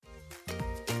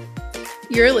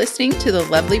You're listening to the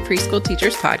Lovely Preschool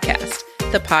Teachers Podcast,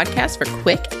 the podcast for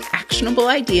quick, actionable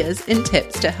ideas and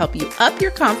tips to help you up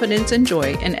your confidence and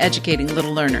joy in educating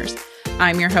little learners.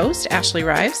 I'm your host, Ashley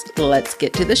Rives. Let's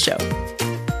get to the show.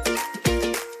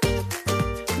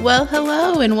 Well,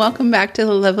 hello, and welcome back to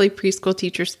the Lovely Preschool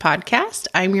Teachers Podcast.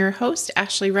 I'm your host,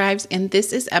 Ashley Rives, and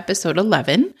this is episode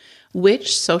 11,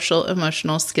 Which Social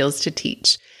Emotional Skills to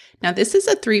Teach. Now, this is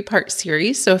a 3-part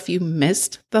series, so if you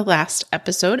missed the last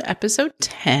episode, episode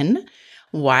 10,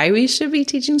 why we should be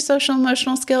teaching social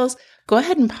emotional skills, go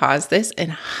ahead and pause this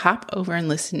and hop over and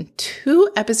listen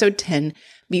to episode 10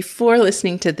 before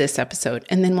listening to this episode.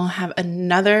 And then we'll have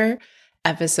another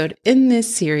episode in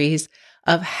this series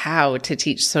of how to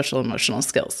teach social emotional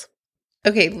skills.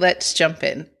 Okay, let's jump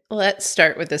in. Let's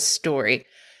start with a story.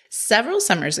 Several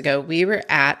summers ago, we were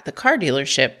at the car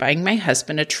dealership buying my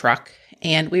husband a truck,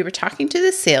 and we were talking to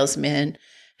the salesman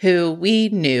who we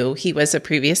knew he was a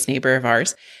previous neighbor of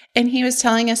ours, and he was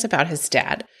telling us about his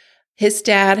dad. His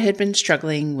dad had been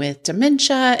struggling with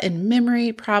dementia and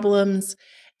memory problems,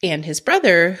 and his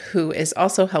brother, who is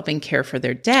also helping care for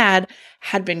their dad,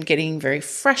 had been getting very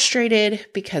frustrated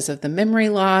because of the memory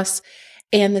loss.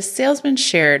 And the salesman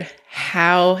shared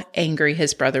how angry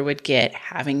his brother would get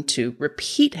having to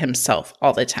repeat himself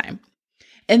all the time.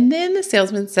 And then the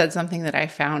salesman said something that I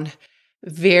found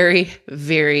very,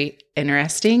 very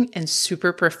interesting and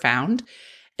super profound.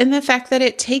 And the fact that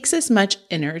it takes as much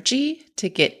energy to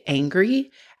get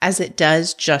angry as it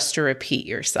does just to repeat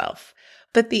yourself.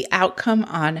 But the outcome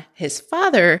on his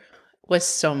father was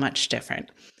so much different.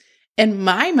 And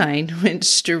my mind went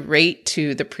straight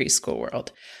to the preschool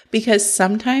world because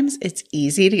sometimes it's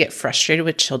easy to get frustrated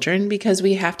with children because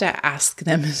we have to ask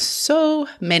them so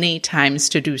many times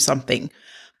to do something.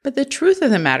 But the truth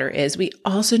of the matter is we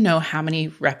also know how many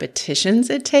repetitions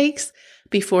it takes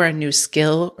before a new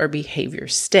skill or behavior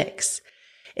sticks.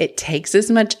 It takes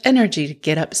as much energy to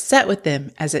get upset with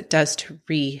them as it does to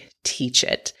reteach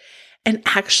it. And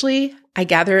actually, I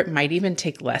gather it might even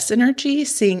take less energy,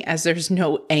 seeing as there's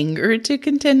no anger to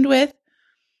contend with.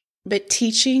 But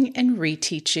teaching and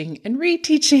reteaching and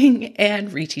reteaching and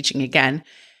reteaching again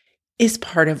is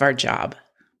part of our job.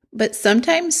 But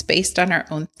sometimes based on our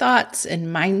own thoughts and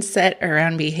mindset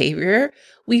around behavior,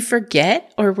 we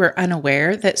forget or we're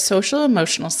unaware that social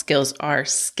emotional skills are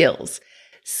skills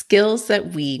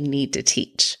that we need to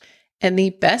teach. And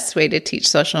the best way to teach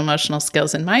social emotional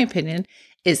skills, in my opinion,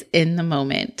 is in the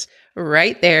moment,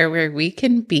 right there where we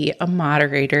can be a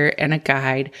moderator and a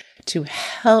guide to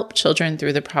help children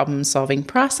through the problem-solving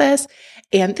process.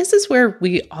 And this is where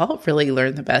we all really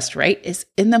learn the best, right? Is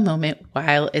in the moment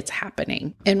while it's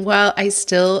happening. And while I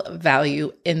still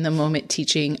value in the moment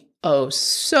teaching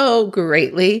so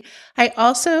greatly, I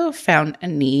also found a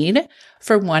need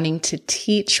for wanting to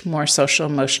teach more social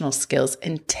emotional skills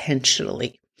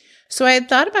intentionally. So I had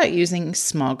thought about using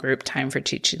small group time for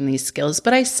teaching these skills,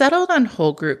 but I settled on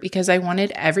whole group because I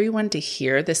wanted everyone to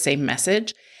hear the same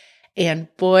message. And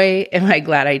boy, am I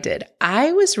glad I did.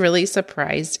 I was really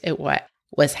surprised at what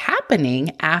was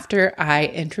happening after I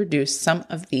introduced some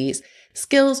of these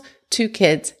skills to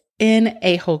kids in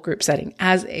a whole group setting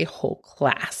as a whole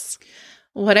class.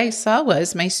 What I saw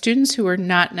was my students who were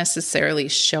not necessarily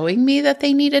showing me that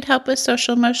they needed help with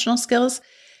social emotional skills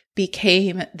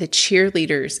became the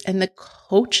cheerleaders and the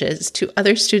coaches to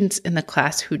other students in the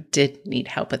class who did need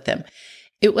help with them.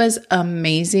 It was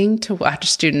amazing to watch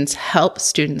students help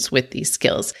students with these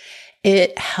skills.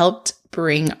 It helped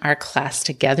bring our class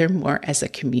together more as a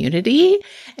community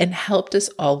and helped us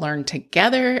all learn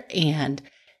together and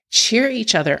cheer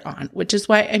each other on, which is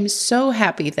why I'm so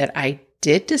happy that I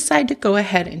did decide to go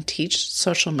ahead and teach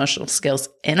social emotional skills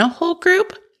in a whole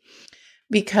group,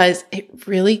 because it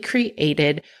really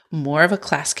created more of a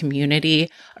class community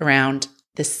around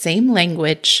the same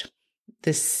language,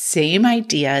 the same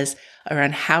ideas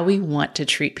around how we want to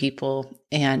treat people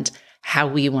and how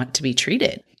we want to be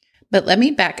treated. But let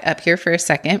me back up here for a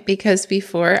second, because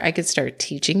before I could start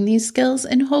teaching these skills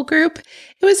in whole group,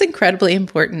 it was incredibly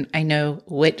important I know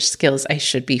which skills I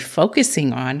should be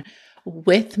focusing on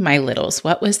with my littles.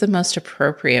 What was the most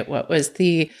appropriate? What was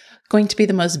going to be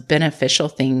the most beneficial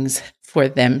things for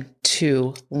them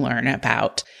to learn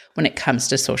about when it comes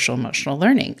to social emotional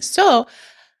learning? So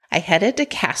I headed to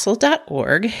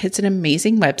CASEL.org. It's an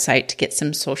amazing website to get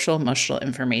some social emotional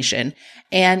information.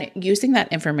 And using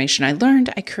that information I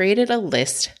learned, I created a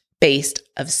list based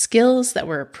of skills that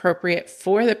were appropriate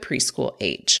for the preschool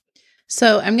age.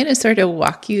 So I'm going to sort of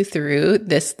walk you through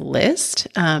this list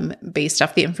based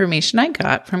off the information I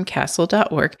got from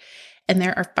CASEL.org. And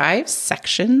there are 5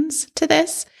 sections to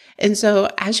this. And so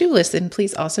as you listen,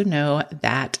 please also know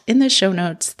that in the show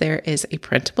notes, there is a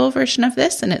printable version of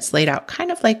this, and it's laid out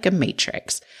kind of like a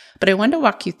matrix. But I wanted to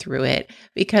walk you through it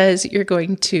because you're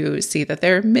going to see that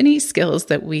there are many skills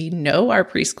that we know our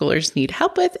preschoolers need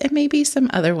help with, and maybe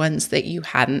some other ones that you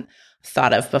hadn't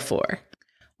thought of before.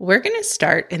 We're going to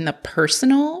start in the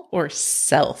personal or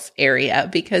self area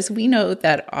because we know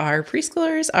that our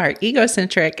preschoolers are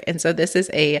egocentric, and so this is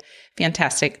a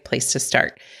fantastic place to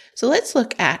start. So let's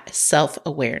look at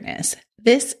self-awareness.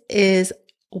 This is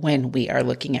when we are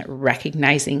looking at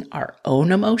recognizing our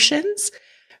own emotions,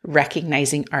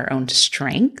 recognizing our own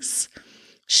strengths,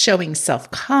 showing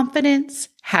self-confidence,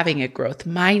 having a growth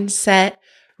mindset,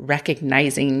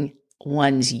 recognizing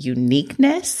one's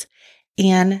uniqueness,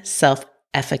 and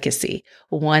self-efficacy,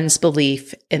 one's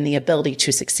belief in the ability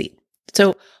to succeed.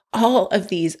 So all of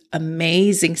these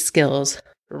amazing skills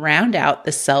round out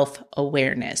the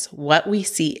self-awareness, what we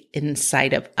see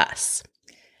inside of us.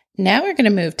 Now we're going to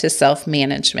move to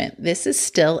self-management. This is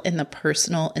still in the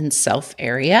personal and self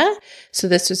area. So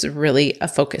this is really a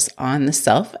focus on the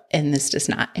self, and this does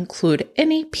not include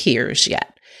any peers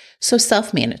yet. So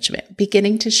self-management,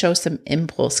 beginning to show some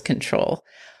impulse control,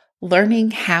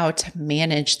 learning how to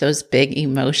manage those big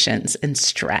emotions and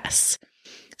stress,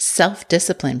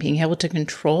 self-discipline, being able to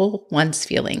control one's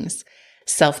feelings,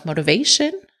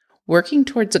 self-motivation, working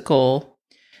towards a goal,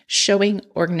 showing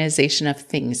organization of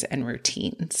things and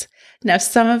routines. Now,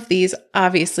 some of these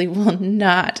obviously will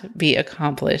not be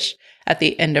accomplished at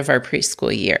the end of our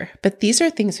preschool year, but these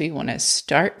are things we want to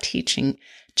start teaching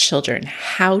children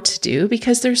how to do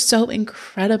because they're so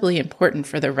incredibly important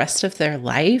for the rest of their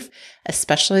life,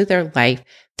 especially their life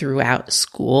throughout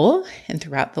school and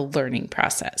throughout the learning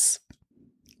process.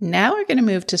 Now we're going to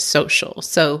move to social,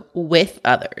 so with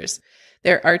others.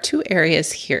 There are two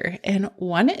areas here, and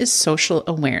one is social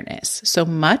awareness. So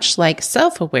much like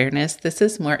self-awareness, this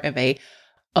is more of a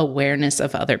awareness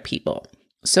of other people.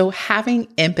 So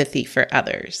having empathy for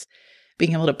others,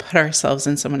 being able to put ourselves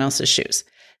in someone else's shoes,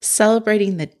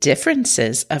 celebrating the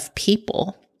differences of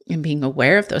people and being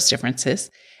aware of those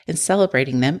differences and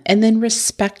celebrating them, and then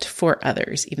respect for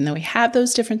others. Even though we have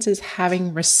those differences,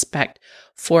 having respect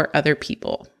for other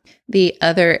people. The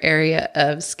other area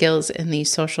of skills in the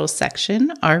social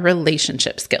section are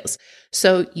relationship skills.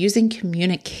 So using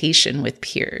communication with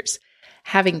peers,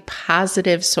 having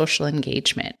positive social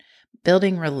engagement,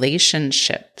 building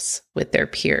relationships with their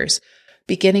peers,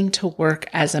 beginning to work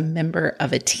as a member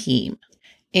of a team.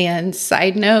 And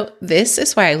side note, this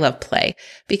is why I love play,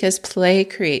 because play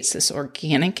creates this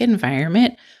organic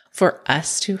environment for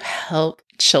us to help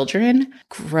children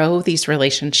grow these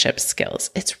relationship skills.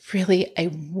 It's really a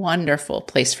wonderful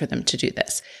place for them to do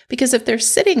this because if they're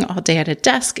sitting all day at a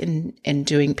desk and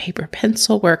doing paper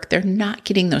pencil work, they're not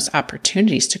getting those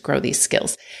opportunities to grow these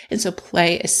skills. And so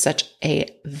play is such a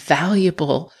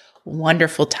valuable,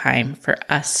 wonderful time for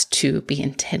us to be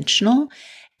intentional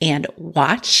and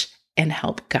watch and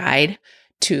help guide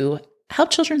to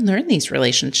help children learn these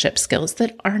relationship skills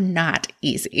that are not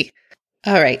easy.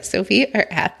 All right, so we are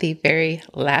at the very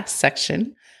last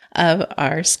section of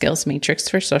our skills matrix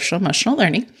for social emotional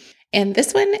learning. And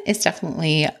this one is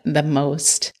definitely the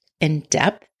most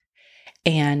in-depth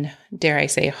and, dare I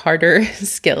say, harder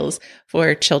skills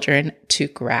for children to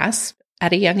grasp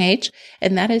at a young age,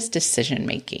 and that is decision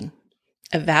making.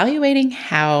 Evaluating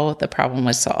how the problem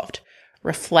was solved,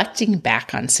 reflecting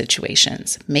back on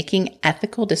situations, making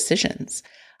ethical decisions,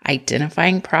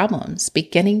 identifying problems,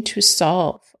 beginning to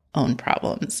solve own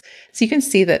problems. So you can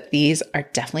see that these are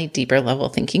definitely deeper level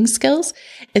thinking skills.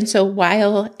 And so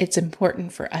while it's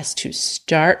important for us to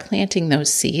start planting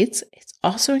those seeds, it's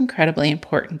also incredibly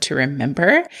important to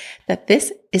remember that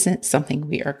this isn't something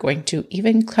we are going to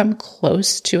even come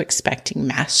close to expecting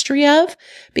mastery of,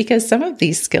 because some of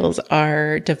these skills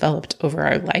are developed over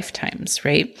our lifetimes,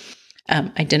 right?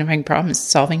 Identifying problems,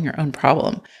 solving your own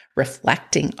problem,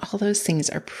 reflecting, all those things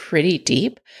are pretty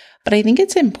deep. But I think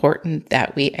it's important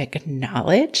that we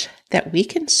acknowledge that we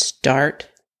can start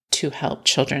to help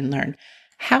children learn.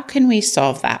 How can we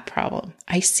solve that problem?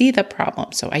 I see the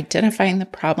problem. So identifying the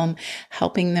problem,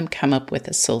 helping them come up with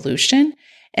a solution,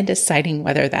 and deciding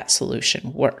whether that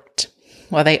solution worked.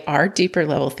 While they are deeper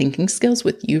level thinking skills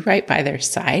with you right by their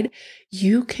side,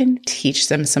 you can teach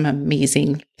them some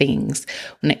amazing things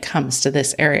when it comes to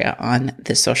this area on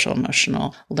the social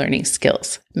emotional learning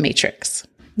skills matrix.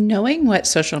 Knowing what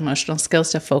social emotional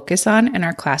skills to focus on in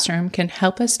our classroom can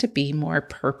help us to be more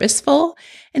purposeful,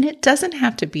 and it doesn't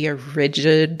have to be a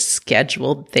rigid,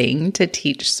 scheduled thing to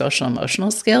teach social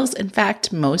emotional skills. In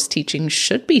fact, most teaching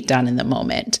should be done in the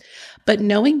moment. But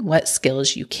knowing what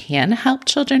skills you can help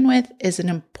children with is an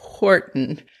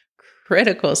important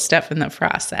critical step in the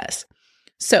process.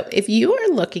 So if you are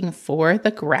looking for the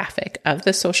graphic of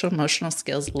the social emotional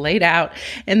skills laid out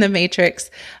in the matrix,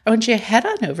 I want you to head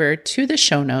on over to the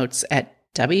show notes at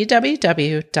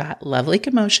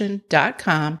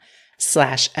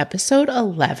www.lovelycommotion.com/episode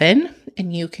 11,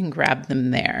 and you can grab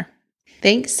them there.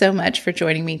 Thanks so much for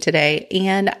joining me today,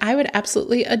 and I would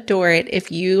absolutely adore it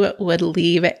if you would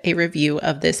leave a review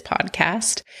of this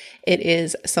podcast. It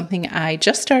is something I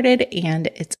just started, and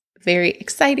it's very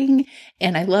exciting,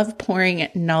 and I love pouring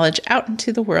knowledge out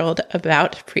into the world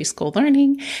about preschool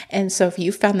learning. And so if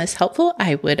you found this helpful,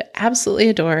 I would absolutely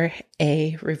adore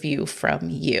a review from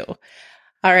you.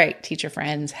 All right, teacher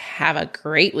friends, have a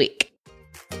great week.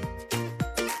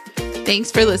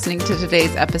 Thanks for listening to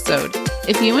today's episode.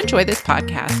 If you enjoy this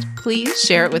podcast, please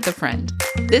share it with a friend.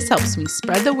 This helps me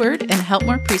spread the word and help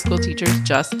more preschool teachers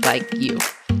just like you.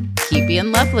 Keep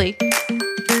being lovely.